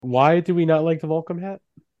Why do we not like the Volcom hat?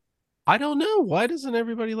 I don't know. Why doesn't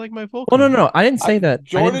everybody like my Well, Volcom no, hat? no, I didn't say that. I didn't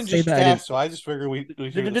Jordan say just that. I didn't. asked, so I just figured we'd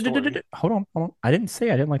hear the story. Hold on. I didn't say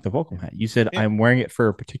I didn't like the Volcom hat. You said Yeah, I'm wearing it for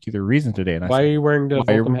a particular reason today, and I Why are said, you wearing the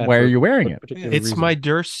Volcom hat why are for you wearing what it? particular yeah. It's reason? my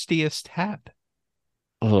durstiest hat.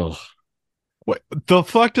 Ugh. What the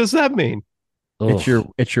fuck does that mean? Ugh.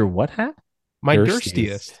 It's your what hat? My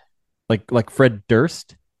Durstiest. durstiest. Like Fred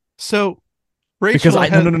Durst? So Because Rachel I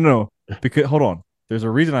no has no no no. Because hold on. There's a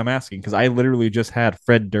reason I'm asking because I literally just had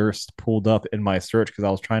Fred Durst pulled up in my search because I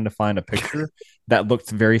was trying to find a picture that looked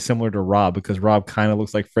very similar to Rob because Rob kind of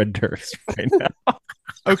looks like Fred Durst right now.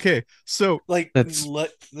 okay. So Like That's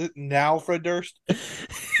now, Fred Durst.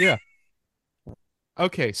 yeah.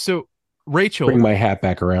 Okay. So Rachel, bring my hat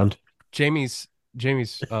back around. Jamie's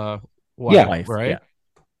wife, Yeah. Wife, right? yeah.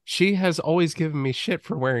 She has always given me shit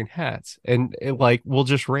for wearing hats, and it, like will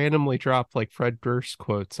just randomly drop like Fred Durst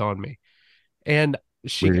quotes on me. And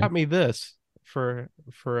she got Weird. me this for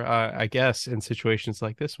I guess in situations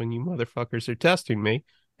like this when you motherfuckers are testing me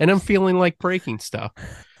and I'm feeling like breaking stuff.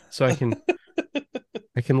 So I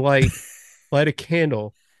can light a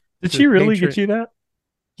candle Did to she really patron. get you that?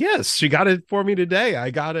 Yes, she got it for me today. I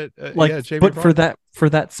got it. Like, Yeah, Jamie but brought it. for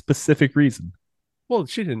that specific reason. Well,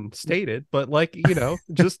 she didn't state it, but like,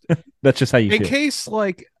 just That's just how you in feel. case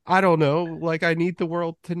like I don't know, like I need the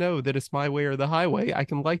world to know that it's my way or the highway, I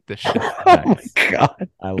can light this shit. Oh my Nice. god.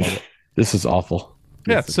 I love it. This is awful.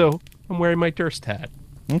 Yeah, so I'm wearing my Durst hat.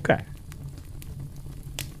 Okay.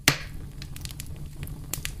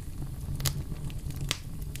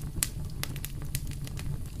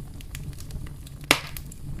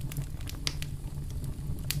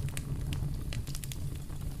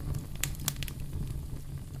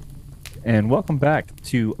 And welcome back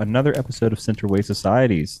to another episode of Centerway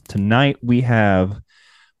Societies. Tonight we have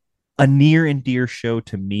a near and dear show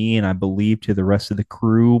to me and I believe to the rest of the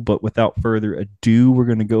crew. But without further ado, we're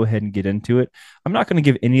going to go ahead and get into it. I'm not going to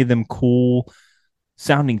give any of them cool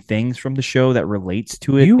sounding things from the show that relates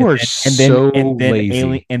to it, You are so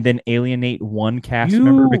lazy. and then alienate one cast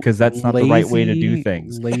member You because that's not the right way to do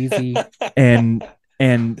things. lazy. And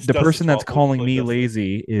It's the person Dustin's that's fault. We'll calling blame me Dustin.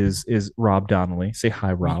 lazy is Rob Donnelly. Say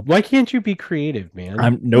hi, Rob. Why can't you be creative, man?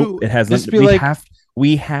 I'm nope. It has Just nothing. be like,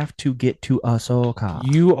 We have to get to Ahsoka.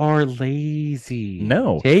 you are lazy.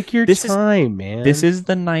 No, Take your this is time, man. this is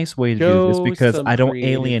the nice way to do this Show because some I don't creative-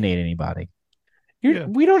 alienate anybody. Yeah.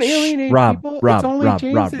 We don't alienate Rob, people. It's Rob, only Rob,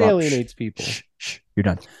 James Rob, that Rob. alienates people. You're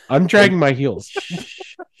done. I'm dragging my heels.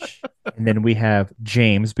 And then we have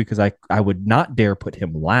James because I would not dare put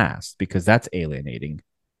him last because that's alienating.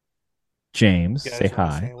 James, Guys say want a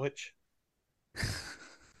hi. sandwich?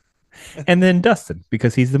 And then Dustin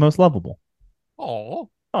because he's the most lovable.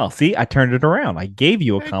 Oh, Oh, see, I turned it around. I gave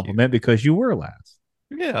you a Thank compliment because you were last.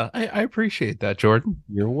 yeah, I appreciate that, Jordan.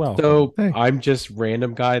 You're welcome. So Thanks. I'm just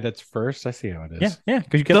random guy that's first. I see how it is. yeah,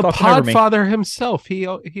 because you kept The talking over me. Podfather himself, he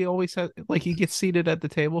always has like he gets seated at the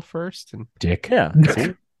table first, and Dick. Yeah,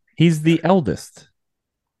 see? He's the eldest.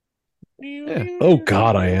 yeah. Oh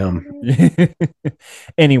God, I am.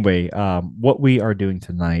 Anyway, what we are doing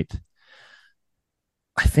tonight,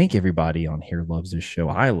 I think everybody on here loves this show.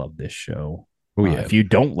 I love this show. Oh yeah. If you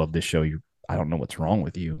don't love this show, I don't know what's wrong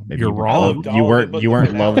with you. Maybe You're you weren't wrong. loved- All You of weren't it but you the weren't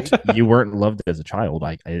finale. loved. You weren't loved as a child.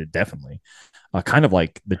 I definitely, kind of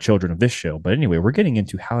like the children of this show. But anyway, we're getting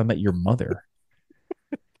into How I Met Your Mother,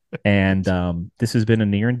 and this has been a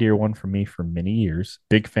near and dear one for me for many years.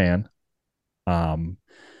 Big fan.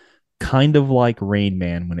 Kind of like Rain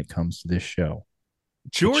Man when it comes to this show.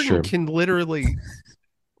 Jordan true. can literally.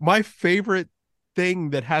 My favorite thing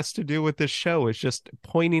that has to do with this show is just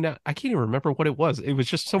pointing out. I can't even remember what it was. It was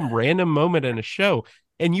just some random moment in a show,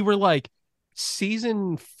 and you were like,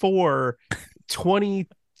 "Season 4,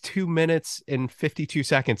 22 minutes and 52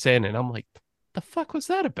 seconds in," and I'm like, "The fuck was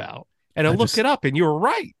that about?" And I looked it up, and you were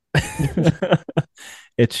right.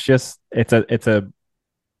 It's a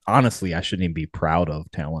honestly, I shouldn't even be proud of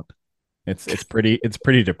talent. It's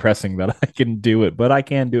pretty depressing that I can do it, but I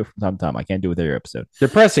can do it from time to time. I can't do it with every episode.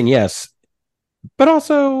 Depressing, yes, but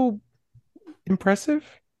also impressive.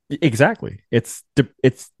 Exactly. It's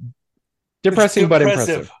Depressing, but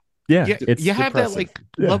impressive. yeah. Yeah, It's you have that depressive. like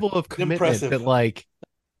Yeah. level of commitment Impressive. that like,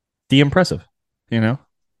 the impressive, you know.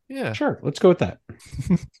 yeah. Sure, let's go with that.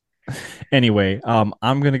 Anyway, I'm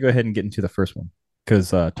gonna go ahead and get into the first one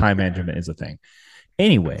because time management is a thing.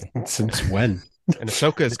 Anyway, Since when? And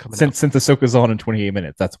Ahsoka is coming out. since Ahsoka's on in 28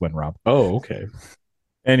 minutes, that's when Rob. Oh, okay.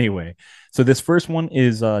 Anyway, so this first one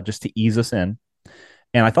is just to ease us in.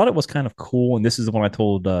 And I thought it was kind of cool. And this is the one I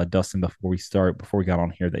told Dustin before we got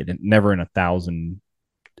on here. They didn't never in 1,000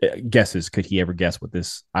 guesses could he ever guess what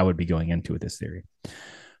this I would be going into with this theory.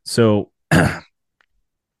 So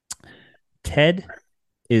Ted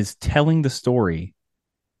is telling the story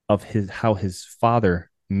of how his father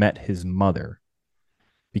met his mother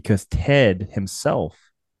because Ted himself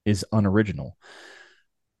is unoriginal.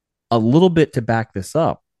 A little bit to back this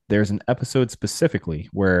up, there's an episode specifically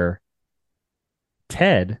where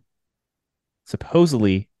Ted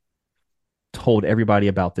supposedly told everybody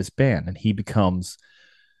about this band, and he becomes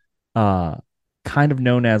uh kind of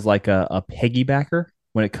known as like a piggybacker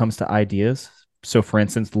when it comes to ideas. So for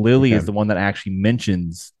instance, Lily is the one that actually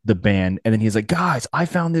mentions the band, and then he's like, guys, I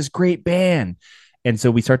found this great band. And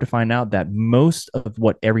so we start to find out that most of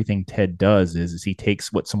what everything Ted does is he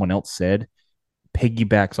takes what someone else said,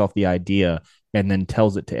 piggybacks off the idea, and then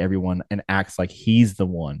tells it to everyone and acts like he's the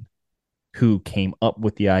one who came up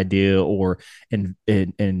with the idea or and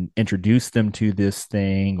introduced them to this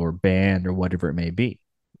thing or band or whatever it may be.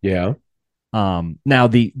 Yeah. Now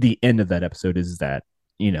the end of that episode is that,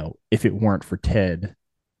 you know, if it weren't for Ted,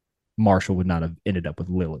 Marshall would not have ended up with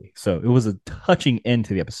Lily. So it was a touching end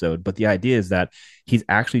to the episode, but the idea is that he's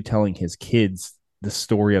actually telling his kids the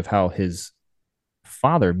story of how his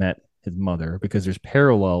father met his mother, because there's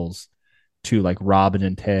parallels to like Robin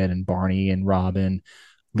and Ted and Barney and Robin,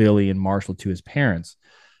 Lily and Marshall to his parents,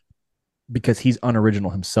 because he's unoriginal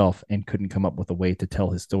himself and couldn't come up with a way to tell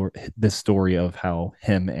his story, this story of how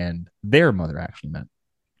him and their mother actually met.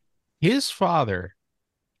 His father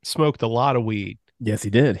smoked a lot of weed. Yes,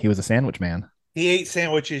 he did. He was a sandwich man. He ate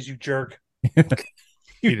sandwiches, you jerk.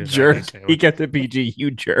 You jerk. He kept the PG.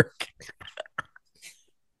 You jerk.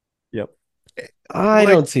 Yep. I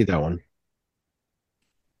don't see that one.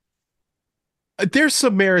 There's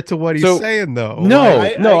some merit to what he's saying, though.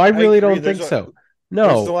 I really don't think so. No,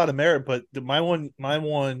 there's a lot of merit, but my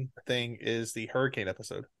one thing is the hurricane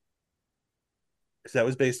episode, because that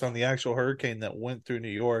was based on the actual hurricane that went through New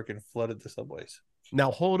York and flooded the subways. Now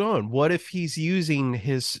hold on. What if he's using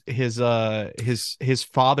his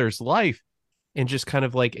father's life and just kind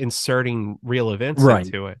of like inserting real events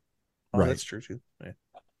into it? Oh, right. That's true too. Yeah.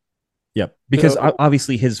 Yep. Because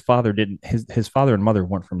obviously his father didn't. His father and mother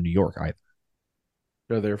weren't from New York either.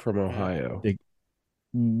 No, they're from Ohio.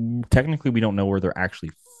 Technically, we don't know where they're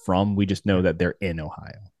actually from. We just know that they're in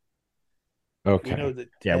Ohio. Okay.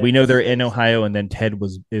 We know they're in Ohio, and then Ted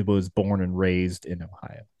was born and raised in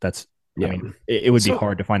Ohio. That's. Yeah. I mean, it would be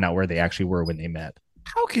hard to find out where they actually were when they met.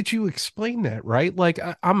 How could you explain that, right? Like,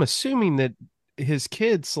 I'm assuming that his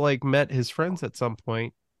kids like met his friends at some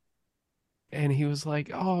point, and he was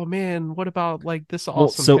like, "Oh man, what about like this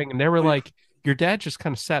awesome thing?" And they were like, "Your dad just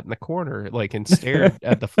kind of sat in the corner, like, and stared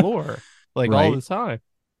at the floor, like all the time."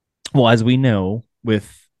 Well, as we know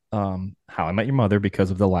with How I Met Your Mother,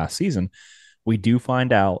 because of the last season, we do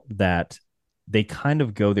find out that they kind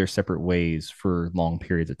of go their separate ways for long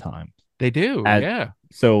periods of time. They do, yeah.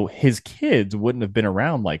 So his kids wouldn't have been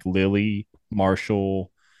around like Lily,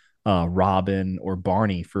 Marshall, Robin, or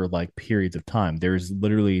Barney for like periods of time. There's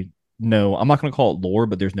literally no, I'm not going to call it lore,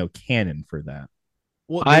 but there's no canon for that.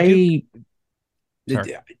 Well,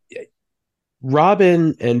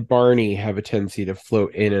 Robin and Barney have a tendency to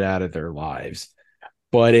float in and out of their lives.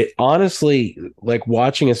 But it honestly, like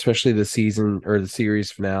watching especially the season or the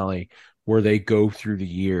series finale where they go through the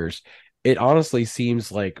years, it honestly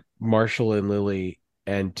seems like Marshall and Lily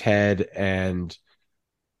and Ted and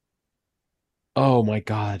oh my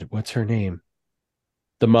God, what's her name?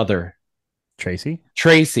 The mother. Tracy.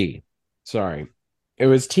 Sorry. It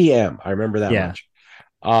was TM. I remember that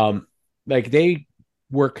much. Like they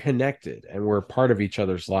were connected and were part of each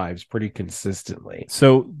other's lives pretty consistently.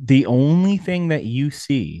 So the only thing that you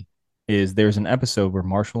see is there's an episode where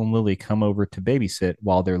Marshall and Lily come over to babysit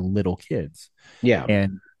while they're little kids. Yeah.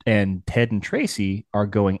 And Ted and Tracy are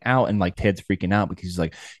going out, and like Ted's freaking out because he's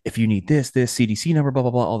like, if you need this CDC number, blah, blah,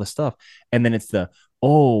 blah, all this stuff. And then it's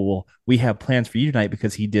well, we have plans for you tonight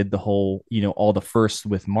because he did the whole, you know, all the firsts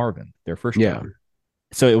with Marvin, their first child.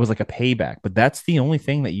 So it was like a payback, but that's the only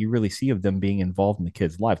thing that you really see of them being involved in the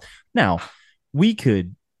kids' lives. Now, we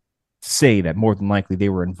could say that more than likely they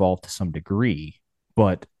were involved to some degree,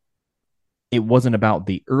 but it wasn't about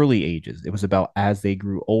the early ages. It was about as they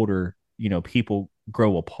grew older, you know, people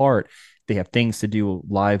grow apart. They have things to do,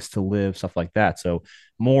 lives to live, stuff like that. So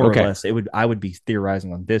more or less, I would be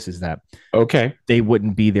theorizing on this is that they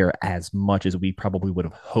wouldn't be there as much as we probably would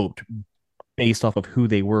have hoped based off of who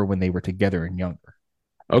they were when they were together and younger.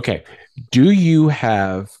 Okay. Do you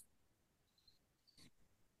have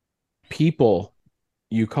people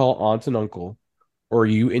you call aunt and uncle, or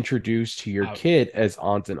you introduce to your kid as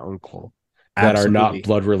aunt and uncle that are not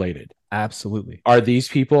blood related? Absolutely. Are these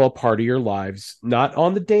people a part of your lives, not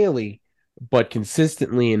on the daily, but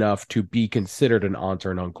consistently enough to be considered an aunt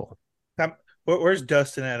or an uncle. Where's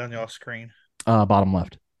Dustin at on y'all screen? Bottom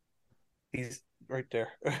left. He's right there.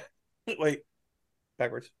 Wait,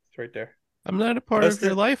 backwards. It's right there. I'm not a part of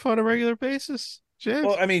your life on a regular basis, James.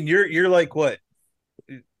 Well, I mean, you're like what?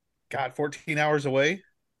 God, 14 hours away.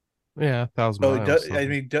 Yeah, 1,000 So miles. I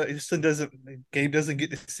mean, Gabe doesn't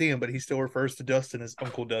get to see him, but he still refers to Dustin as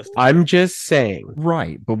Uncle Dustin. I'm just saying.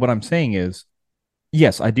 Right. But what I'm saying is,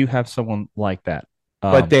 yes, I do have someone like that.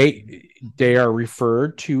 But they are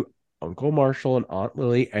referred to Uncle Marshall and Aunt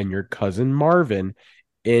Lily and your cousin Marvin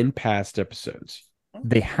in past episodes.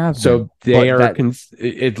 They have So been, they but are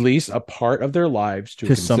that- at least a part of their lives to a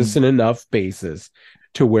To some- consistent enough basis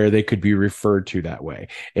to where they could be referred to that way.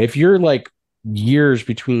 If you're like years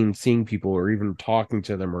between seeing people or even talking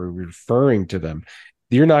to them or referring to them,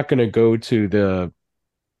 you're not going to go to the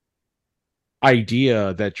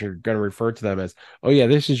idea that you're going to refer to them as, oh yeah,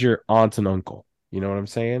 this is your aunt and uncle. You know what I'm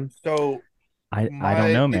saying? So I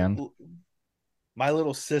don't know, man. My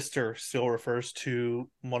little sister still refers to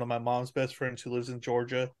one of my mom's best friends who lives in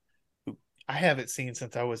Georgia, who I haven't seen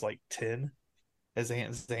since I was like 10, as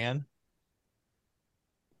Aunt Zan.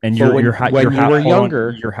 And So when you were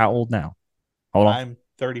younger- you're how old now? Hold on. I'm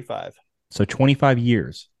 35. So 25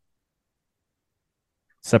 years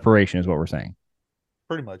separation is what we're saying.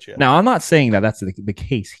 Pretty much, yeah. Now, I'm not saying that that's the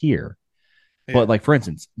case here, Yeah. but like, for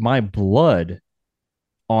instance, my blood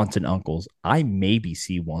aunts and uncles, I maybe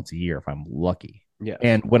see once a year if I'm lucky. Yeah.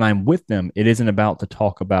 And when I'm with them, it isn't about to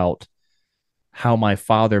talk about how my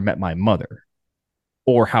father met my mother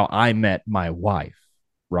or how I met my wife,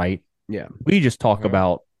 right? Yeah. We just talk Mhm.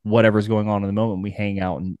 about whatever's going on in the moment. We hang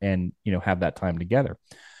out and have that time together.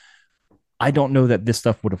 I don't know that this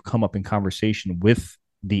stuff would have come up in conversation with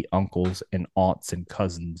the uncles and aunts and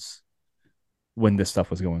cousins when this stuff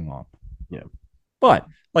was going on. Yeah. But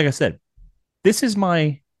like I said, this is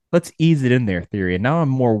my let's ease it in there theory. And now I'm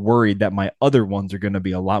more worried that my other ones are going to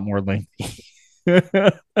be a lot more lengthy.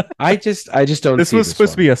 I just don't This see was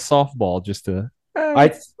supposed to one. be a softball just to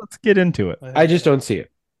let's get into it. I just don't see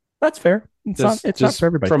it. That's fair. It's not Just for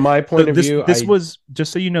everybody. From my point of this, view, this was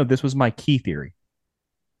just so you know, this was my key theory.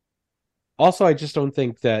 also I just don't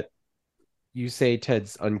think that you say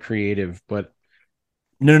Ted's uncreative, but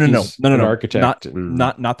No, he's an no. architect and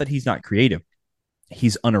Not that he's not creative.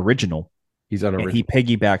 He's unoriginal. he's And unoriginal. he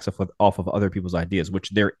piggybacks off of other people's ideas, which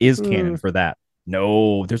there is canon for that.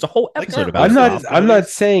 No, there's a whole Like episode our- about it. I'm not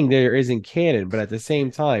saying there isn't canon, but at the same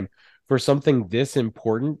time, for something this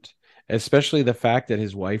important, especially the fact that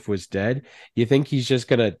his wife was dead, you think he's just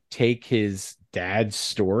gonna take his dad's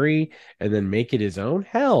story and then make it his own?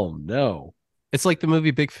 Hell no. It's like the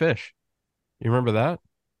movie Big Fish. You remember that?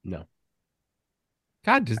 No.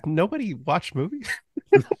 God, does nobody watch movies?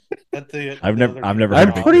 I've never heard I'm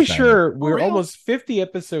of Big pretty Fish sure we're real? almost 50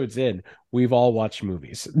 episodes in. We've all watched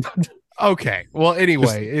movies. Okay. Well,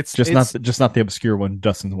 anyway, it's not the obscure one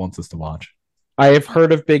Dustin wants us to watch. I have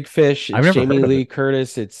heard of Big Fish. It's I've never Jamie heard of Lee it.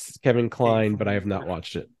 Curtis. It's Kevin Kline, but I have not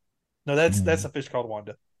watched it. No, that's a fish called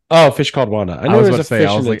Wanda. Oh, Fish Called Wanda. I I knew was there was about a to say, fish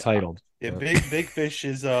I in was the like, title. Yeah, Big Fish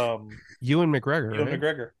is Ewan McGregor. Ewan Right?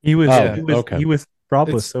 McGregor. He was Oh, he was okay. he was Rob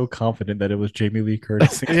was It's- so confident that it was Jamie Lee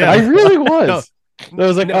Curtis. Yeah. I really was. No. I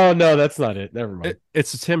was like, No. oh no, that's not it. Never mind.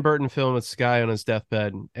 It's a Tim Burton film. It's a guy on his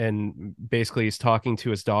deathbed, and basically he's talking to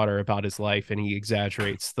his daughter about his life, and he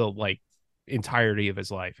exaggerates the entirety of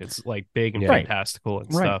his life. It's like big and Yeah. Right. fantastical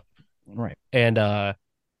and Right. stuff. Right. And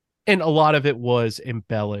a lot of it was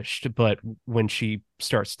embellished, but when she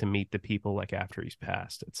starts to meet the people like after he's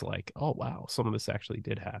passed, it's like, oh wow, some of this actually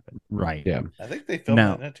did happen. Right. Yeah. I think they filmed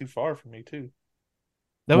Now- it not too far from me too.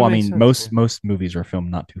 That Well, would I make mean, sense, most movies are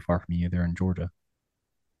filmed not too far from you. They're in Georgia,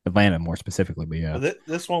 Atlanta more specifically, but yeah.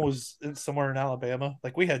 This one was somewhere in Alabama.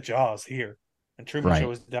 Like we had Jaws here, and Truman Right. Show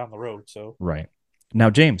was down the road. So Right.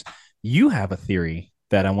 Now, James, you have a theory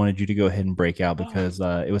that I wanted you to go ahead and break out because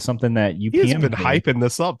it was something that you He has PM'd been me. hyping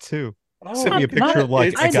this up too. Send me a not- picture of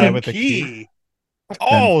like it's a guy the with a key. Dun,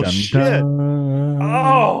 Oh dun, shit! dun.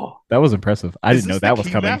 oh, That was impressive. I Is didn't know this that the was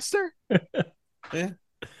key coming. master? yeah.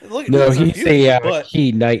 Look, No, it's he's confusing, a but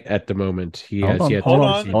key knight at the moment. He has yet to hold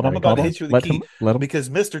receive on. hold I'm any about to call. hit you with Let the key. him, let him. because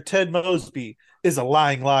Mr. Ted Mosby is a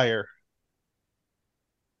lying liar.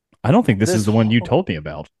 I don't think this is this- the one you told me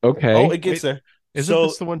about. Okay. Oh, it gets there. Isn't So-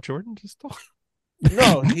 this the one Jordan just told?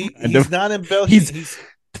 No, And he's the- not embellishing. he's-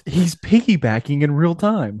 He's piggybacking in real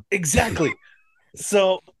time. Exactly.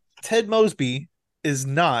 So Ted Mosby is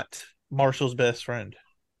not Marshall's best friend.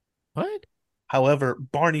 What? However,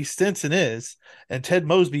 Barney Stinson is, and Ted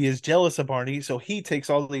Mosby is jealous of Barney, so he takes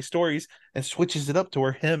all these stories and switches it up to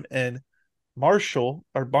where him and Marshall,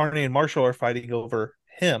 or Barney and Marshall, are fighting over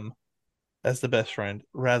him. as the best friend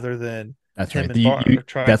rather than That's him right. and Bart are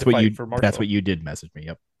trying to fight for Marshall. That's what you did message me.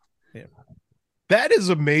 Yep. That is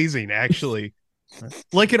amazing, actually.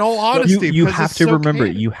 Like, in all honesty, You because have it's to so remember.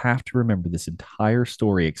 canon. You have to remember this entire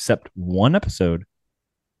story, except one episode,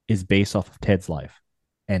 is based off of Ted's life,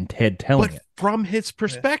 and Ted telling But it. from his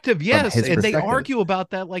perspective, yes. his And they perspective. argue about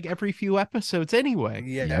that like every few episodes anyway.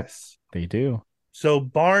 Yes. They do. So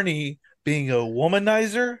Barney being a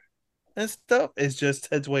womanizer and stuff is just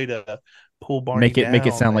Ted's way to pull Barney Make it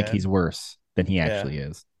down, sound like man. he's worse than he Yeah. actually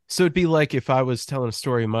is. So it'd be like if I was telling a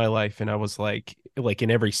story of my life and I was like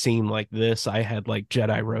in every scene like this, I had like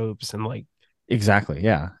Jedi robes and like Exactly.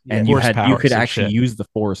 Yeah. Yeah. And Force you powers could and actually shit. use the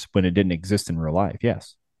Force when it didn't exist in real life.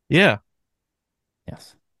 Yes. yeah,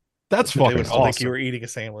 Yes. that's They fucking would all think you awesome. were eating a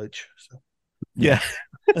sandwich. So. Yeah.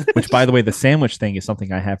 Which, by the way, the sandwich thing is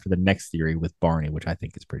something I have for the next theory with Barney, which I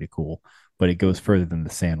think is pretty cool. But it goes further than the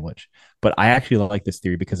sandwich. But I actually like this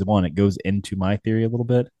theory because, one, it goes into my theory a little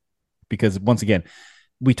bit. Because once again,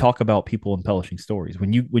 we talk about people embellishing stories.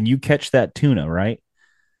 When you catch that tuna, right?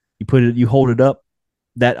 You hold it up.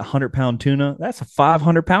 That 100-pound tuna, that's a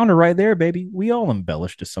 500-pounder right there, baby. We all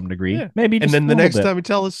embellish to some degree. Yeah. Maybe And just then a the little next bit. time we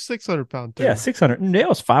tell us 600-pound thing. Yeah, 600. It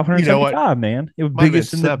was 575, man. It was Might have been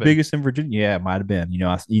biggest in the 7. biggest in Virginia. Yeah, it might have been.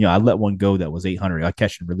 I let one go that was 800. I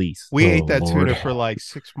catch and release. We ate Oh, that Lord. tuna for like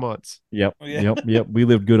 6 months. Yep, Yeah. yep. We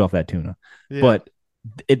lived good off that tuna. Yeah. But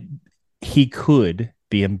he could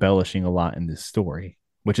be embellishing a lot in this story,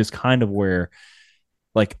 which is kind of where,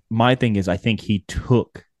 like, my thing is, I think he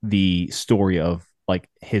took the story of like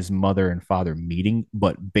his mother and father meeting,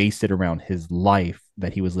 but based it around his life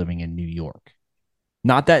that he was living in New York.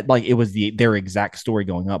 Not that like it was their exact story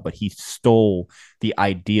going up, but he stole the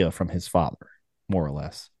idea from his father, more or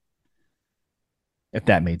less. If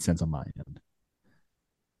that made sense on my end.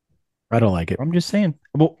 I don't like it. I'm just saying.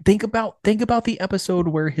 Well, think about the episode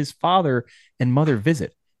where his father and mother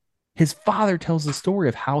visit. His father tells the story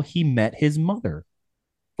of how he met his mother.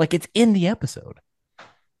 Like, it's in the episode.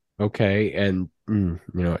 Okay, and you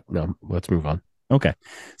know what? No, let's move on. Okay.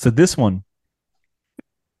 So this one,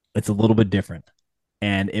 it's a little bit different.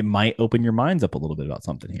 And it might open your minds up a little bit about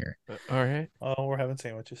something here. All right. Oh, we're having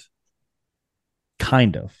sandwiches.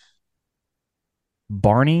 Kind of.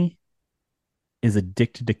 Barney is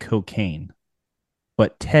addicted to cocaine.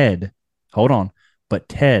 But Ted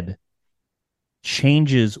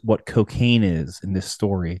changes what cocaine is in this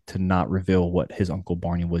story to not reveal what his Uncle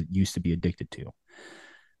Barney used to be addicted to.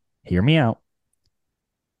 Hear me out.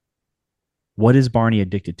 What is Barney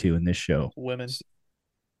addicted to in this show? Women.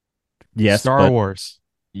 Yes, Star Wars.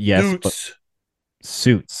 Yes, but Suits.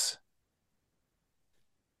 suits.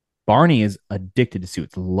 Barney is addicted to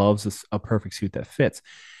suits, loves a perfect suit that fits,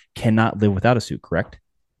 cannot live without a suit, correct?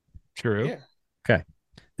 True. Yeah. Okay.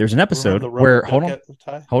 There's an episode Remember the where rubber duck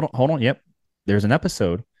tie? hold on. Yep. There's an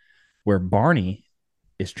episode where Barney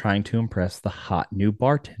is trying to impress the hot new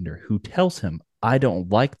bartender who tells him, I don't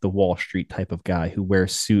like the Wall Street type of guy who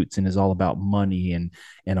wears suits and is all about money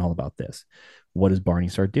and all about this. What does Barney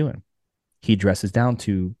start doing? He dresses down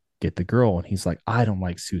to get the girl, and he's like, I don't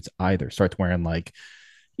like suits either. Starts wearing like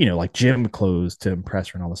gym clothes to impress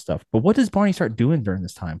her and all this stuff. But what does Barney start doing during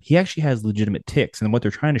this time? He actually has legitimate tics. And what they're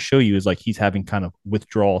trying to show you is like he's having kind of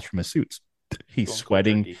withdrawals from his suits. He's Going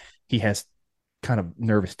sweating. turkey. He has kind of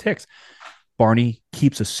nervous tics. Barney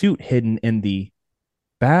keeps a suit hidden in the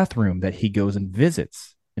bathroom that he goes and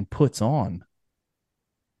visits and puts on.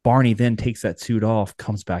 Barney then takes that suit off,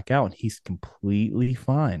 comes back out, and he's completely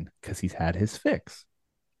fine because he's had his fix.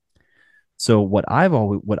 So what I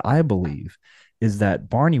believe is that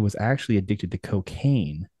Barney was actually addicted to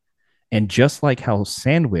cocaine, and just like how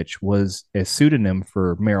Sandwich was a pseudonym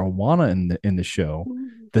for marijuana in the show,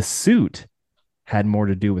 the suit had more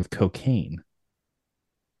to do with cocaine.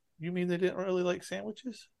 You mean they didn't really like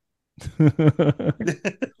sandwiches?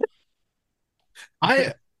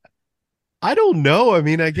 I don't know. I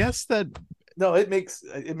mean, I guess that No, it makes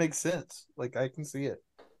sense. Like I can see it.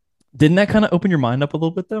 Didn't that kind of open your mind up a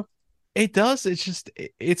little bit though? it does.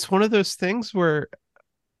 It's one of those things where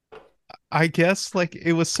I guess like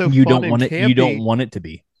it was so You fun don't and want it. campy. You don't want it to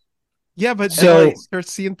be. Yeah, but So- then I start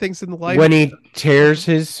seeing things in the life. When he tears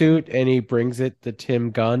his suit and he brings it to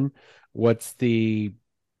Tim Gunn, what's the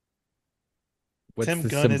Tim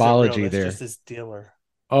Gunn symbology isn't real. there? That's just his dealer.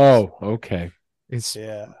 Oh, okay. it's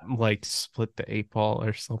Yeah. like split the 8 ball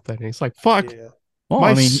or something. And he's like, "Fuck Yeah. Well, my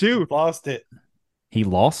I mean, suit." Lost it. he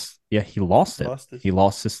lost. Yeah, he lost it. Lost it. He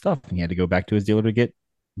lost his stuff, and he had to go back to his dealer to get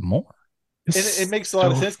more. And it makes a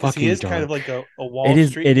lot of sense because he is kind of like a Wall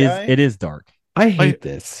Street guy. It is dark. I hate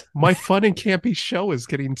this. My fun and campy show is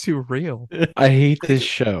getting too real. I hate this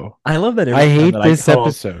show. I love that. I every time hate that this call-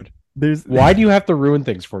 episode. Why do you have to ruin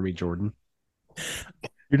things for me, Jordan?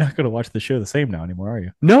 You're not going to watch the show the same now anymore, are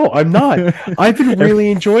you? No, I'm not. I've been really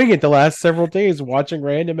enjoying it the last several days, watching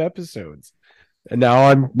random episodes, and now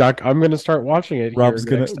I'm not. I'm going to start watching it. Rob's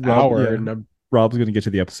here in the gonna next hour, yeah. and Rob's gonna get to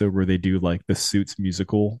the episode where they do like the Suits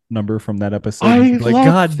musical number from that episode. I He's like, love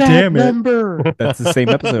God that damn it! number. That's the same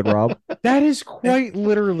episode, Rob. That is quite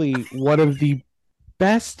literally one of the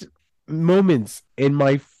best moments in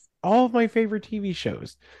all of my favorite TV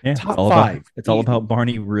shows. Yeah, Top it's all five. About, it's all about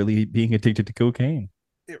Barney really being addicted to cocaine.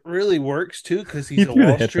 It really works too because He he's a threw the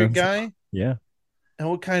Wall Street headphones. guy. Yeah, And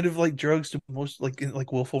what kind of like drugs do most like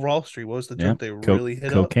Wolf of Wall Street? What was the yeah. drug they really hit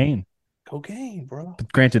up? Cocaine. Cocaine, bro.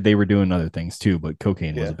 But granted, they were doing other things too, but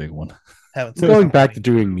cocaine was Yeah. a big one. Haven't I'm seen going back to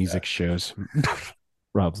something doing like music that. shows.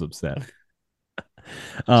 Rob's upset.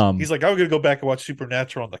 He's like, I'm gonna go back and watch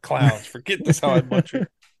Supernatural on the clowns. Forget this how I watch it.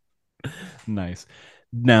 Nice.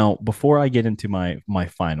 Now, before I get into my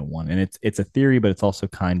final one, and it's a theory, but it's also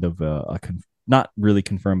kind of not really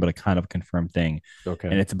confirmed, but a kind of confirmed thing, Okay.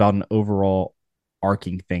 and it's about an overall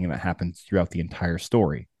arcing thing that happens throughout the entire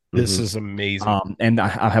story. This Mhm. is amazing. And I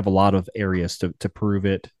have a lot of areas to prove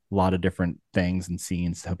it, a lot of different things and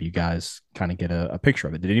scenes to help you guys kind of get a picture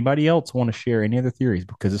of it. Did anybody else want to share any other theories?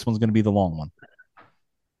 Because this one's going to be the long one.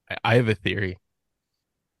 I have a theory.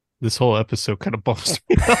 This whole episode kind of bumps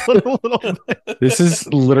me out a little bit. This is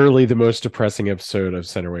literally the most depressing episode of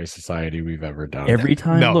Centerway Society we've ever done. Every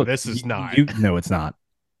time, No, look, this is not. No, it's not.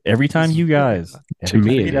 Every time is you really guys, not. every To me,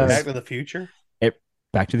 time you it guys- is. Back to the Future.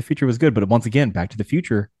 Back to the Future was good, but once again, Back to the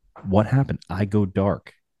Future, what happened? I go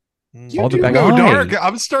dark. You All the do back- go Why? dark.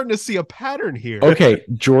 I'm starting to see a pattern here. Okay,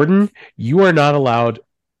 Jordan, you are not allowed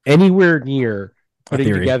anywhere near putting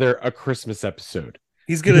theory. together a Christmas episode.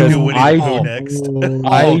 He's gonna Because do Winnie I- the Pooh next.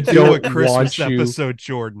 I I'll do a don't Christmas want you- episode,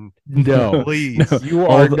 Jordan. No, Please. you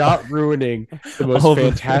All are the- not ruining the most all the-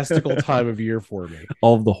 fantastical time of year for me.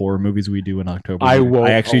 All of the horror movies we do in October. I won't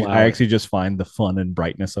I allow it. actually just find the fun and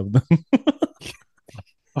brightness of them.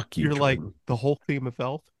 Fuck you. You're like Jordan. the whole theme of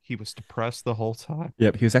Elf. He was depressed the whole time.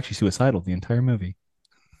 Yep, he was actually suicidal the entire movie.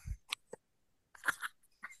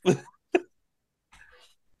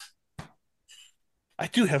 I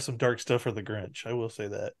do have some dark stuff for the Grinch. I will say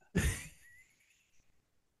that.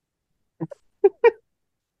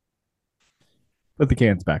 Put the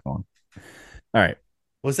cans back on. All right.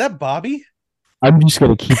 Was that Bobby? I'm just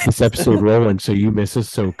gonna keep this episode rolling so you miss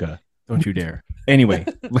Ahsoka. Don't you dare. Anyway,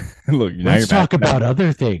 look, now Let's you're talk back. about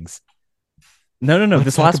other things. No. Let's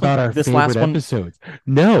This talk last about one. our This favorite last one. episodes.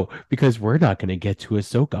 No, because we're not gonna get to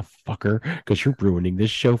Ahsoka, fucker. Because you're ruining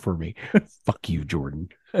this show for me. Fuck you, Jordan.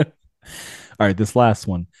 All right. This last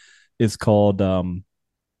one is called.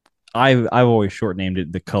 I've always short named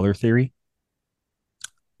it the color theory.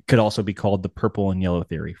 Could also be called the purple and yellow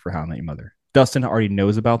theory for How I Met Your Mother. Dustin already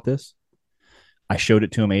knows about this. I showed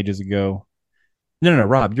it to him ages ago. No,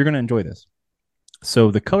 Rob, you're gonna enjoy this.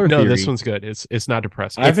 So the color No, theory. this one's good. It's not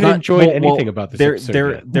depressing. I haven't not- enjoyed well, anything about this there episode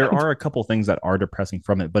there yet. there are a couple things that are depressing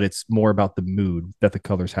from it, but it's more about the mood that the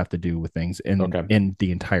colors have to do with things in Okay. in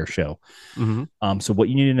the entire show. Mhm. So what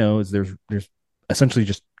you need to know is there's essentially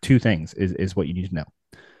just two things is what you need to know.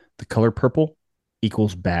 The color purple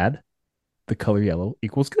equals bad. The color yellow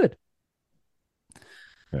equals good.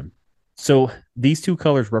 Okay. So these two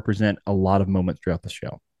colors represent a lot of moments throughout the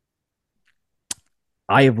show.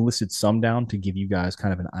 I have listed some down to give you guys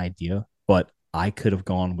kind of an idea, but I could have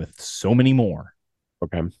gone with so many more.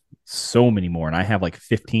 Okay. So many more. And I have like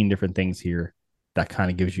 15 different things here that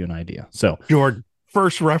kind of gives you an idea. So Jordan,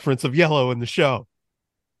 first reference of yellow in the show.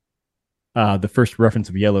 the first reference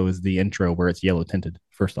of yellow is the intro where it's yellow tinted,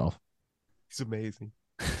 first off. He's amazing.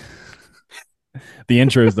 The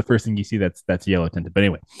intro is the first thing you see that's yellow tinted. But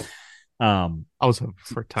anyway, I was hoping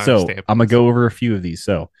for time so stamp. I'm gonna go over a few of these.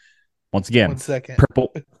 So once again, 1 second.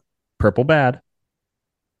 purple bad,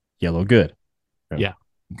 yellow good. Yeah.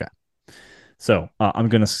 Okay. So I'm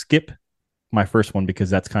gonna skip my first one because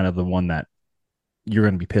that's kind of the one that you're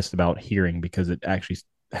gonna be pissed about hearing because it actually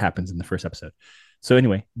happens in the first episode. So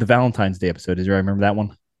anyway, the Valentine's Day episode is. I remember that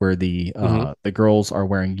one where the girls are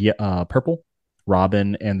wearing purple,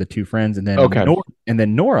 Robin and the two friends, and then Okay.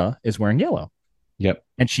 Nora is wearing yellow. Yep.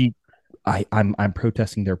 And I'm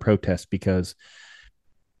protesting their protest because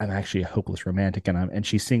I'm actually a hopeless romantic and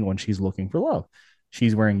she's single and she's looking for love.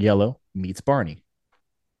 She's wearing yellow, meets Barney.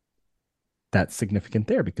 That's significant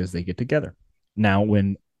there because they get together. Now,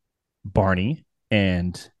 when Barney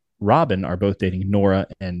and Robin are both dating Nora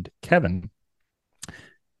and Kevin,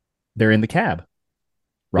 they're in the cab.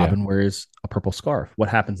 Robin wears a purple scarf. What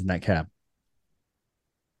happens in that cab?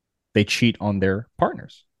 They cheat on their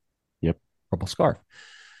partners. Yep. Purple scarf.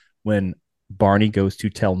 When Barney goes to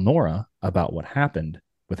tell Nora about what happened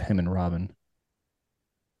with him and Robin.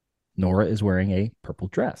 Nora is wearing a purple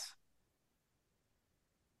dress.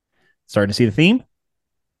 Starting to see the theme?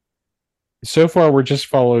 So far, we're just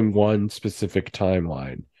following one specific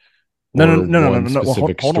timeline. No. One Well,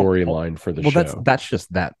 specific hold on. storyline for the Well, show. that's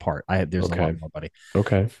just that part. There's a Okay. lot more, buddy.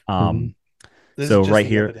 Okay. This So is just right the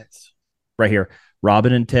here, evidence. right here,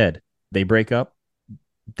 Robin and Ted, they break up.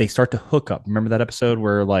 They start to hook up. Remember that episode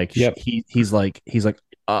where like Yep. he's like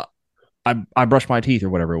I brushed my teeth or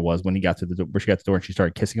whatever it was when he got to where she got to the door and she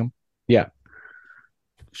started kissing him. Yeah.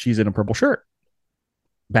 She's in a purple shirt.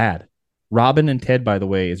 Bad. Robin and Ted, by the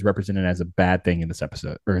way, is represented as a bad thing in this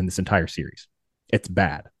episode or in this entire series. It's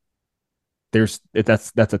bad. That's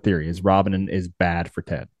a theory. Is Robin is bad for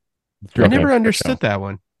Ted. I never understood that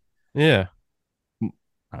one. Yeah.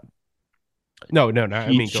 No. I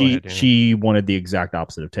mean, go ahead. She wanted the exact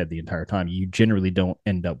opposite of Ted the entire time. You generally don't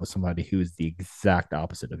end up with somebody who is the exact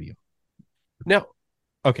opposite of you. No.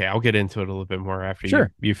 Okay, I'll get into it a little bit more after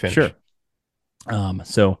you finish. Sure.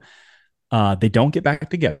 So they don't get back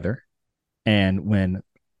together, and when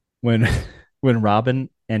Robin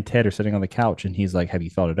and Ted are sitting on the couch, and he's like, "Have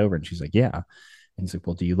you thought it over?" And she's like, "Yeah." And he's like,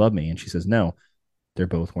 "Well, do you love me?" And she says, "No." They're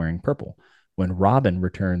both wearing purple. When Robin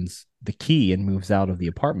returns the key and moves out of the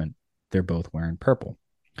apartment, they're both wearing purple.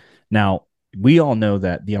 Now, we all know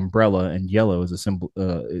that the umbrella and yellow is a symbol.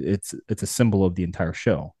 It's a symbol of the entire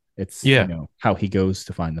show. It's how he goes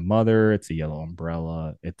to find the mother. It's a yellow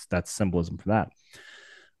umbrella. That's symbolism for that.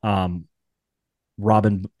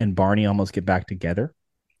 Robin and Barney almost get back together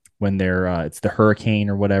when they're it's the hurricane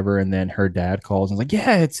or whatever, and then her dad calls and is like,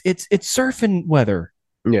 "Yeah, it's surfing weather."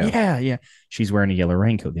 Yeah. She's wearing a yellow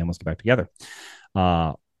raincoat. They almost get back together.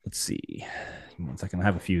 Let's see. 1 second. I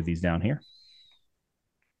have a few of these down here.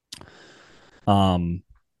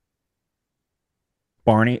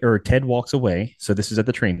 Barney or Ted walks away. So this is at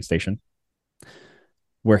the train station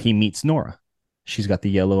where he meets Nora. She's got the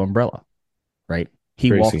yellow umbrella, right? He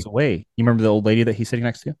Tracy. walks away. You remember the old lady that he's sitting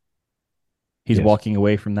next to? He's walking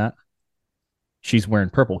away from that. She's wearing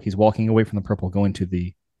purple. He's walking away from the purple, going to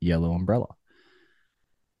the yellow umbrella.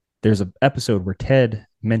 There's an episode where Ted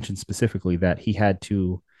mentioned specifically that he had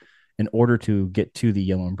to, in order to get to the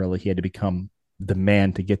yellow umbrella, he had to become the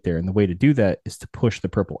man to get there. And the way to do that is to push the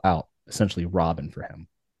purple out, essentially Robin for him.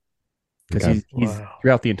 Because he's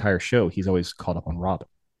throughout the entire show, he's always caught up on Robin.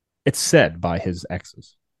 It's said by his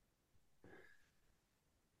exes.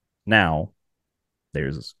 Now,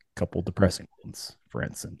 there's a couple depressing ones. For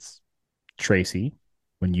instance, Tracy,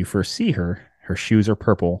 when you first see her, her shoes are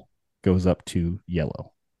purple, goes up to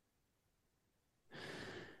yellow.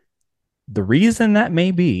 The reason that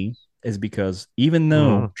may be is because even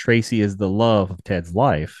though Tracy is the love of Ted's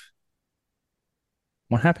life,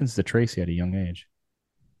 what happens to Tracy at a young age?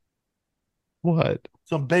 What?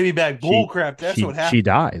 Some baby back bullcrap. That's what happens. She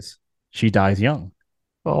dies. She dies young.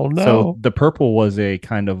 Oh, no. So the purple was a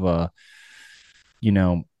kind of a,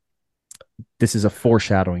 this is a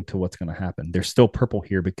foreshadowing to what's going to happen. There's still purple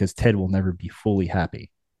here because Ted will never be fully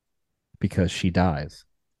happy because she dies.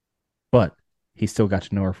 But he still got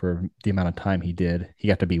to know her for the amount of time he did. He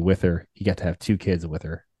got to be with her. He got to have 2 kids with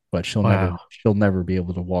her. But she'll never be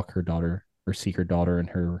able to walk her daughter or see her daughter in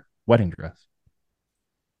her wedding dress.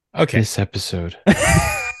 Okay. This episode.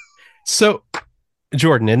 So,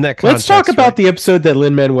 Jordan, in that context, let's talk about the episode that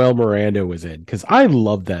Lin-Manuel Miranda was in, because I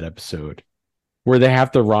love that episode where they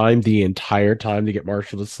have to rhyme the entire time to get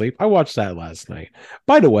Marshall to sleep. I watched that last night.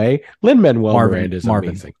 By the way, Lin-Manuel Miranda is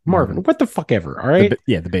amazing. Marvin, what the fuck ever, all right?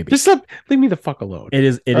 The baby. Just leave me the fuck alone. It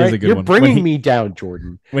is a good You're one. You're bringing me down,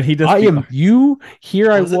 Jordan. When he does,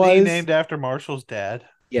 Was he named after Marshall's dad?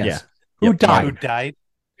 Yes. Yeah. Who died? Who died?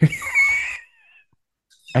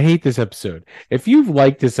 I hate this episode. If you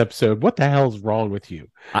like this episode, what the hell's wrong with you?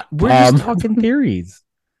 We're just talking theories.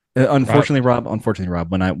 Unfortunately,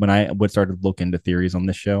 Rob. When I would start to look into theories on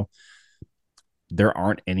this show, there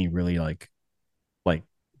aren't any really like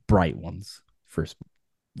bright ones.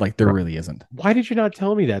 There really isn't. Why did you not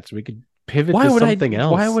tell me that so we could pivot to something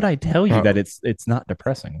else? Why would I tell you that it's not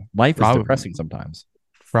depressing? Life is depressing sometimes.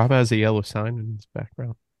 Rob has a yellow sign in his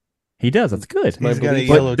background. He does. That's good. He's got a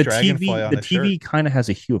yellow dragonfly on the TV kind of has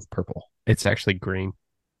a hue of purple. It's actually green.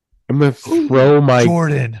 I'm gonna throw my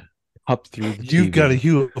Jordan up through the You've TV. got a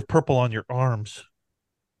hue of purple on your arms.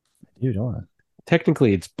 You don't.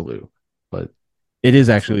 Technically, it's blue, but it is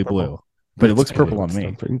actually blue. But it looks purple on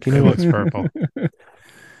me. It looks purple.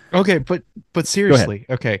 Okay, but seriously,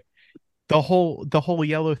 okay. The whole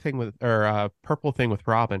yellow thing with purple thing with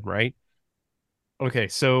Robin, right? Okay,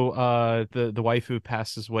 so the wife who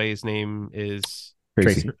passes away, his name is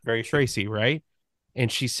Tracy. Tracy, right?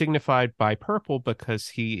 and she's signified by purple because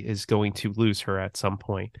he is going to lose her at some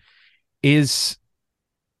point. Is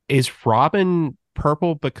Robin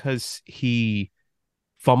purple because he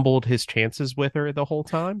fumbled his chances with her the whole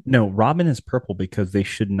time? No, Robin is purple because they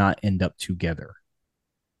should not end up together.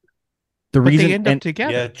 The But reason they end up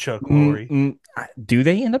together. Yeah, Chuck Lorre. Do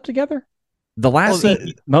they end up together? The last Oh,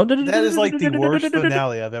 scene, that is like the worst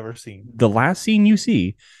finale I've ever seen. The last scene you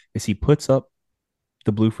see is he puts up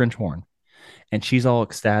the blue French horn, and she's all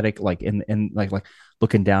ecstatic, like like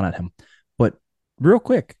looking down at him. But real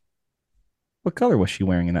quick, what color was she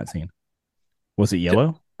wearing in that scene? Was it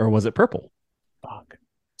yellow or was it purple? Fuck.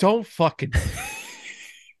 Don't fucking.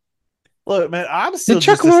 Look, man, I'm still. Did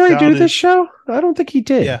Chuck just Lorre do astounded. this show? I don't think he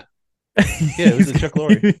did. Yeah, yeah, it was a Chuck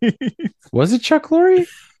Lorre. Was it Chuck Lorre?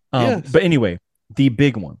 Yes. But anyway, the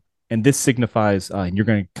big one, and this signifies, and you're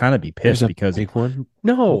going to kind of be pissed There's a because big one.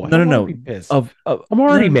 No, No. Be pissed. of I'm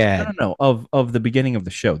already mad. No, of the beginning of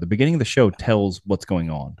the show. The beginning of the show tells what's going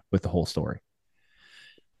on with the whole story.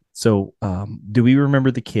 So, do we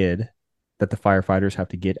remember the kid that the firefighters have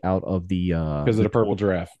to get out of the Because of the purple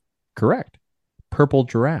giraffe. Correct. Purple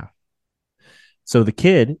giraffe. So the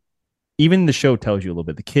kid, even the show tells you a little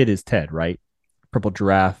bit. The kid is Ted, right? Purple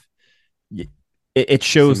giraffe. It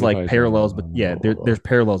shows like parallels, but yeah, there's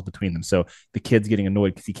parallels between them. So the kid's getting annoyed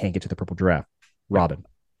because he can't get to the purple giraffe, Robin.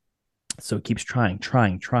 So he keeps trying.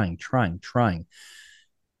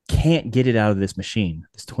 Can't get it out of this machine,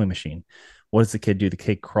 this toy machine. What does the kid do? The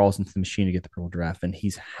kid crawls into the machine to get the purple giraffe, and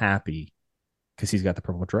he's happy because he's got the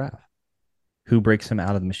purple giraffe. Who breaks him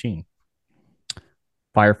out of the machine?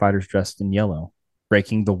 Firefighters dressed in yellow,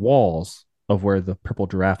 breaking the walls of where the purple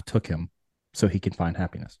giraffe took him so he can find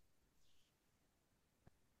happiness.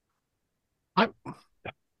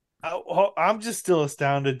 I'm just still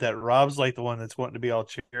astounded that Rob's like the one that's wanting to be all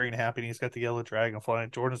cheery and happy, and he's got the yellow dragonfly,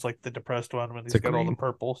 and Jordan's like the depressed one when he's got all the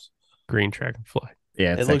purples. Green dragonfly.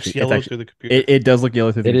 Yeah, It looks yellow through the computer. It does look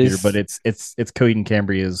yellow through the It computer, is- but it's Cody and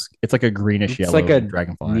Cambria's. It's like a greenish It's yellow like a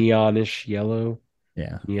dragonfly. neonish yellow.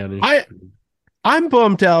 Yeah, Neonish. I'm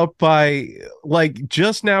bummed out by like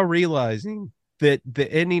just now realizing that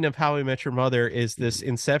the ending of How I Met Your Mother is this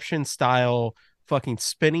Inception style fucking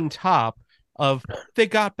spinning top of they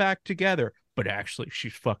got back together, but actually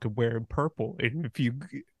she's fucking wearing purple. And if you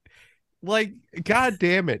like, god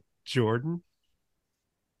damn it, Jordan.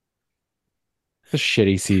 The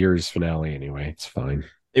shitty series finale anyway. It's fine.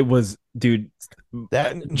 it was, dude.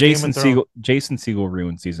 That and Jason Game of Thrones. Segel. Jason Segel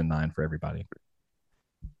ruined season 9 for everybody.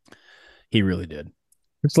 He really did.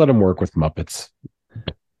 Just let him work with Muppets.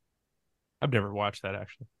 I've never watched that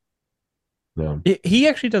actually. No. He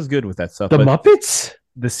actually does good with that stuff. The but Muppets?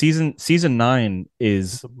 the season 9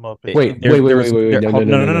 is It's a Muppet. Wait, there- wait, there was- wait, there- no, hold-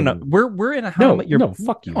 no, no, no, no. no. We're in a How I No, Met Your no,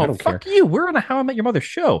 fuck you. I Oh, don't fuck care. you. We're on a How I Met Your Mother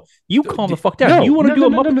show. You calm the d- fuck down. No, you want to no, do a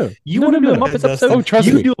no, Muppet? no, no. You No, want to no, do a no. Muppets Dustin. episode? Oh, trust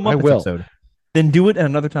you me, do a I Muppets will. episode. Then do it at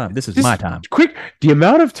another time. This is Just my time. Quick, the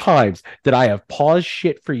amount of times that I have paused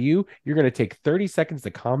shit for you, you're going to take 30 seconds to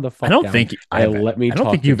calm the fuck I don't down. think I let me I don't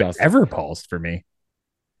talk think to you've Dustin. ever paused for me.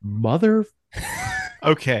 Mother.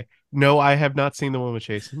 Okay. No, I have not seen the one with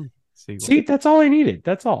Jason Segel. See, that's all I needed.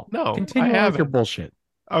 That's all. No, Continue I on with your haven't. bullshit.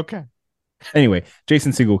 Okay. Anyway,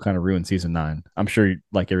 Jason Segel kind of ruined season 9. I'm sure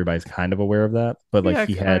like everybody's kind of aware of that, but like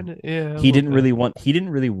he didn't really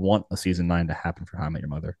want a season 9 to happen for How I Met Your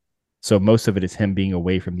Mother. So most of it is him being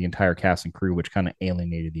away from the entire cast and crew, which kind of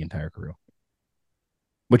alienated the entire crew.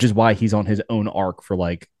 Which is why he's on his own arc for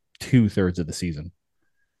like 2/3 of the season.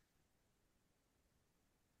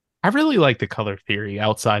 I really like the color theory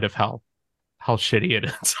outside of how shitty it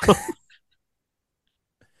is.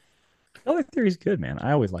 Color theory's good, man.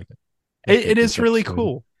 I always liked it. It is really episode.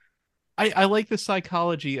 cool. I like the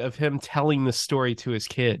psychology of him telling the story to his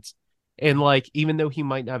kids. And like, even though he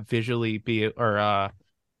might not visually be or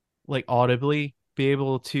like audibly be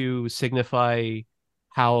able to signify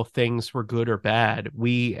how things were good or bad,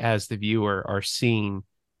 we as the viewer are seeing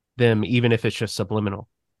them, even if it's just subliminal.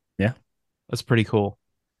 Yeah. That's pretty cool.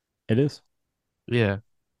 It is. Yeah.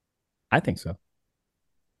 I think so.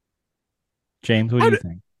 James, what do you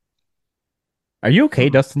think? Are you okay,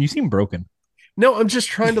 Dustin? You seem broken. No, I'm just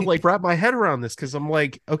trying to like wrap my head around this because I'm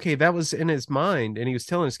like, okay, that was in his mind and he was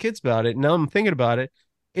telling his kids about it. Now I'm thinking about it.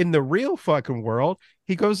 In the real fucking world,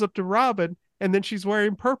 he goes up to Robin and then she's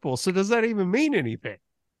wearing purple. So does that even mean anything?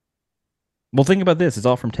 Well, think about this. It's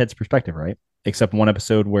all from Ted's perspective, right? Except one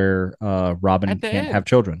episode where Robin At the can't end. have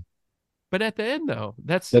children. But at the end, though,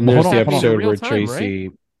 that's Then Well, there's hold the on, hold on. episode Real where time, Tracy,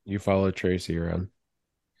 you follow Tracy around.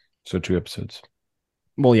 So 2 episodes.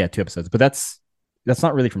 Well, yeah, 2 episodes, but that's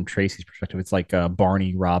not really from Tracy's perspective. It's like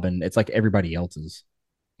Barney, Robin. It's like everybody else's,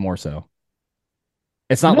 more so.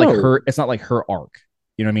 It's not like No. her. It's not like her arc.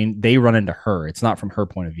 You know what I mean? They run into her. It's not from her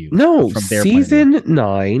point of view. No, It's from their point of view. season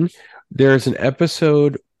 9, there's an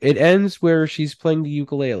episode. It ends where she's playing the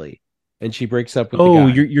ukulele and she breaks up with the Oh,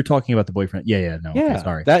 guy. you're talking about the boyfriend. Yeah. No. Yeah, Okay,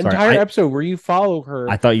 sorry. that Sorry. entire episode where you follow her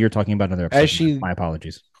I thought you were talking about another episode. As she- My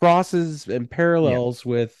apologies. crosses and parallels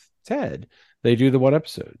with Ted. They do the one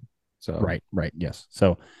episode. So Right. Yes.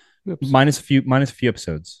 So Oops. minus a few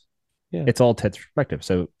episodes. Yeah. It's all Ted's perspective.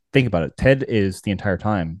 So think about it. Ted is the entire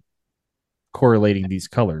time correlating these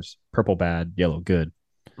colors: purple bad, yellow good,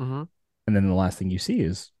 Mm-hmm. and then the last thing you see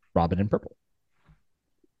is Robin in purple.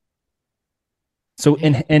 So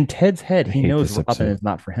in Ted's head, I he hate knows this Robin episode. is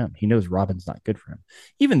not for him. He knows Robin's not good for him.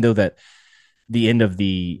 Even though that the end of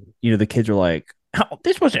the kids are like, "Oh,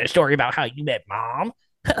 this wasn't a story about how you met mom.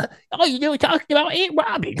 All you do is talking about Aunt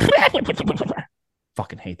Robin."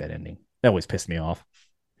 Fucking hate that ending. That always pissed me off.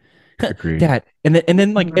 Agreed. Dad, and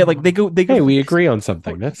then like they go. Hey, we agree on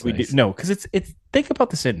something. That's we do, nice. no, because it's think about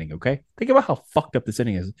this ending, okay? Think about how fucked up this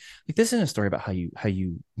ending is. Like this isn't a story about how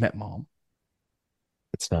you met mom.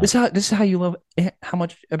 It's not. This is how you love how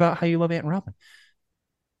much about how you love Aunt Robin.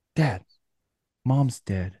 Dad, mom's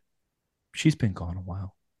dead. She's been gone a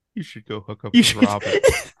while. You should go hook up You with should. Robin.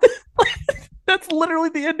 That's literally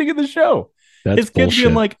the ending of the show. That's His kids bullshit.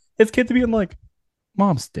 being like,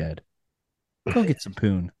 mom's dead. Go get some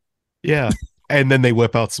poon. Yeah. And then they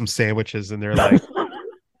whip out some sandwiches and they're like,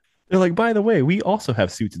 They're like, by the way, we also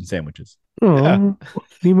have suits and sandwiches. Oh,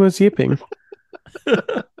 Nemo's yipping.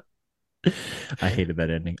 I hated that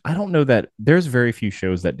ending. I don't know that there's very few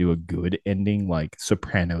shows that do a good ending. Like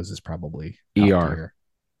Sopranos is probably out ER. there.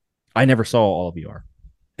 I never saw all of ER.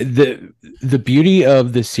 The beauty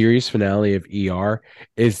of the series finale of ER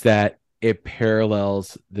is that it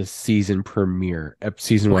parallels the season premiere,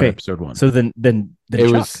 season 1, Okay, episode 1. So then it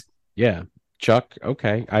Chuck. was Chuck.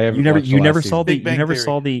 Okay, I haven't. You never saw the Big Bang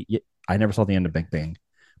Theory. I never saw the end of Big Bang,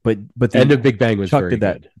 but the End of Big Bang was Chuck very did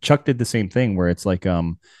that. good. Chuck did the same thing where it's like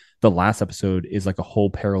the last episode is like a whole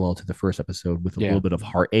parallel to the first episode with a Yeah. little bit of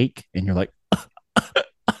heartache, and you're like,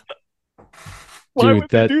 Dude, would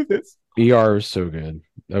they do this? ER was so good.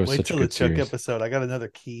 That was Wait such a till the good Chuck series. episode. I got another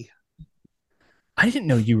key. I didn't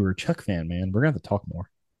know you were a Chuck fan, man. We're gonna have to talk more.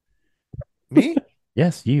 Me?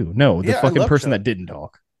 Yes, you. No, the Yeah, I fucking love person Chuck. that didn't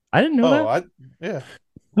talk. I didn't know that.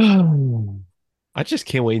 Yeah. I just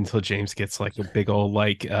can't wait until James gets like a big old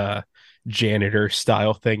like janitor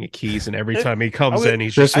style thing at Keys, and every time he comes in,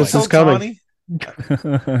 he's just Christmas like, is coming.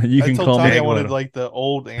 Tommy, You I can told call Tommy me. I wanted like the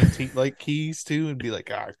old antique like keys too, and be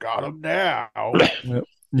like, I got them now.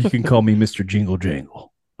 You can call me Mr. Jingle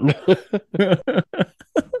Jangle.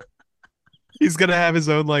 he's gonna have his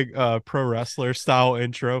own like pro wrestler style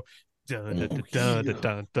intro. Dun, dun, dun, dun, dun,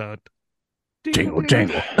 dun, dun. Jingle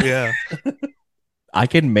Jangle. Yeah. I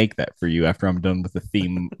can make that for you after I'm done with the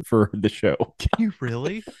theme for the show. Can you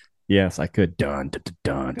really? Yes, I could. Dun dun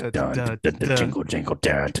dun dun dun dun dun dun jingle jingle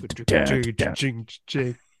dun dun dun dun. Jing,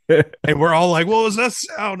 jing. And we're all like, what was that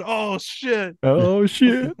sound? Oh shit. Oh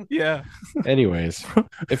shit! Yeah. Anyways,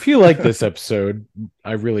 if you like this episode,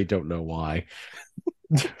 I really don't know why.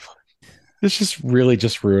 This just really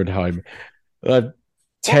just ruined how I'm.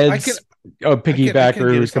 Ted's a piggybacker get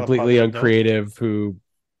who's us on a completely positive note. uncreative, who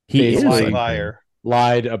He is Basically- like, liar.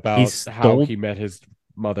 lied about He how stole- he met his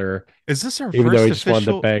mother, Is this our even though he first just wanted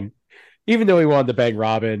to official? bang. Even though he wanted to bang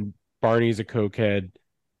Robin, Barney's a cokehead.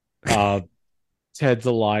 Ted's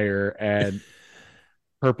a liar, and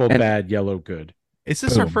purple And- bad, yellow good. Is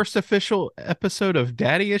this our Boom. first official episode of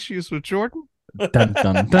Daddy Issues with Jordan? dun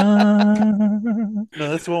dun dun. No,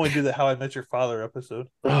 that's when we do the How I Met Your Father episode.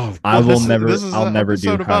 Oh, I Well, will this is- never. this is I'll an never do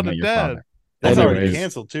episode How I about Met a Your dad. Father. That's Anyways, already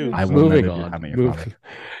canceled too. I will moving never do on. How I Met Your Father.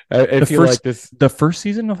 Moving. If The you first- like this, The first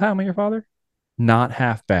season of How I Met Your Father, not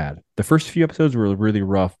half bad. The first few episodes were really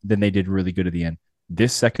rough. Then they did really good at the end.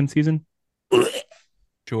 This second season,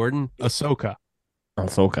 Jordan, Ahsoka.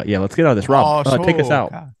 Ahsoka. Yeah, let's get out of this. Rob, take us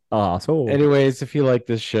out. So anyways, if you like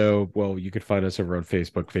this show, well, you can find us over on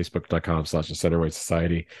Facebook, facebook.com/the Centerway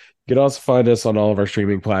Society. You can also find us on all of our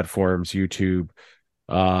streaming platforms, YouTube,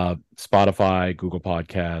 Spotify, Google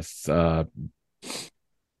Podcasts,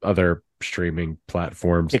 other streaming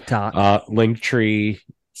platforms, TikTok. Linktree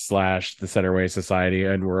 /the Centerway Society,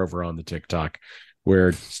 and we're over on the TikTok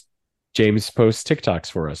where James posts TikToks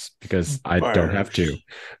for us because I don't have to,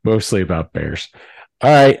 mostly about bears. All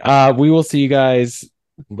right, we will see you guys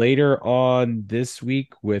later on this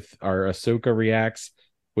week with our Ahsoka reacts,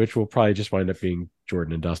 which will probably just wind up being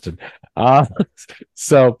Jordan and Dustin.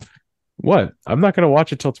 So what? I'm not going to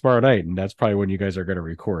watch it till tomorrow night, and that's probably when you guys are going to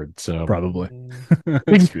record. So Probably.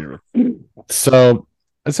 so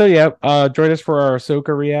So yeah, join us for our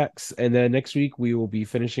Ahsoka reacts, and then next week we will be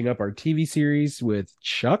finishing up our TV series with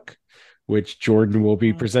Chuck, which Jordan will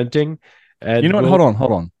be presenting, and You know what? will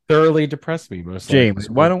Hold on. thoroughly depress me most James,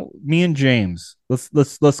 likely. why don't me and James let's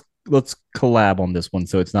collab on this one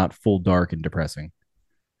so it's not full dark and depressing.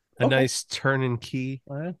 A Okay. nice turn and key.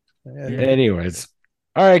 Yeah. Anyways,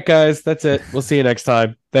 all right, guys, that's it. We'll see you next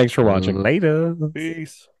time. Thanks for watching. Later.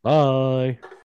 Peace. Bye.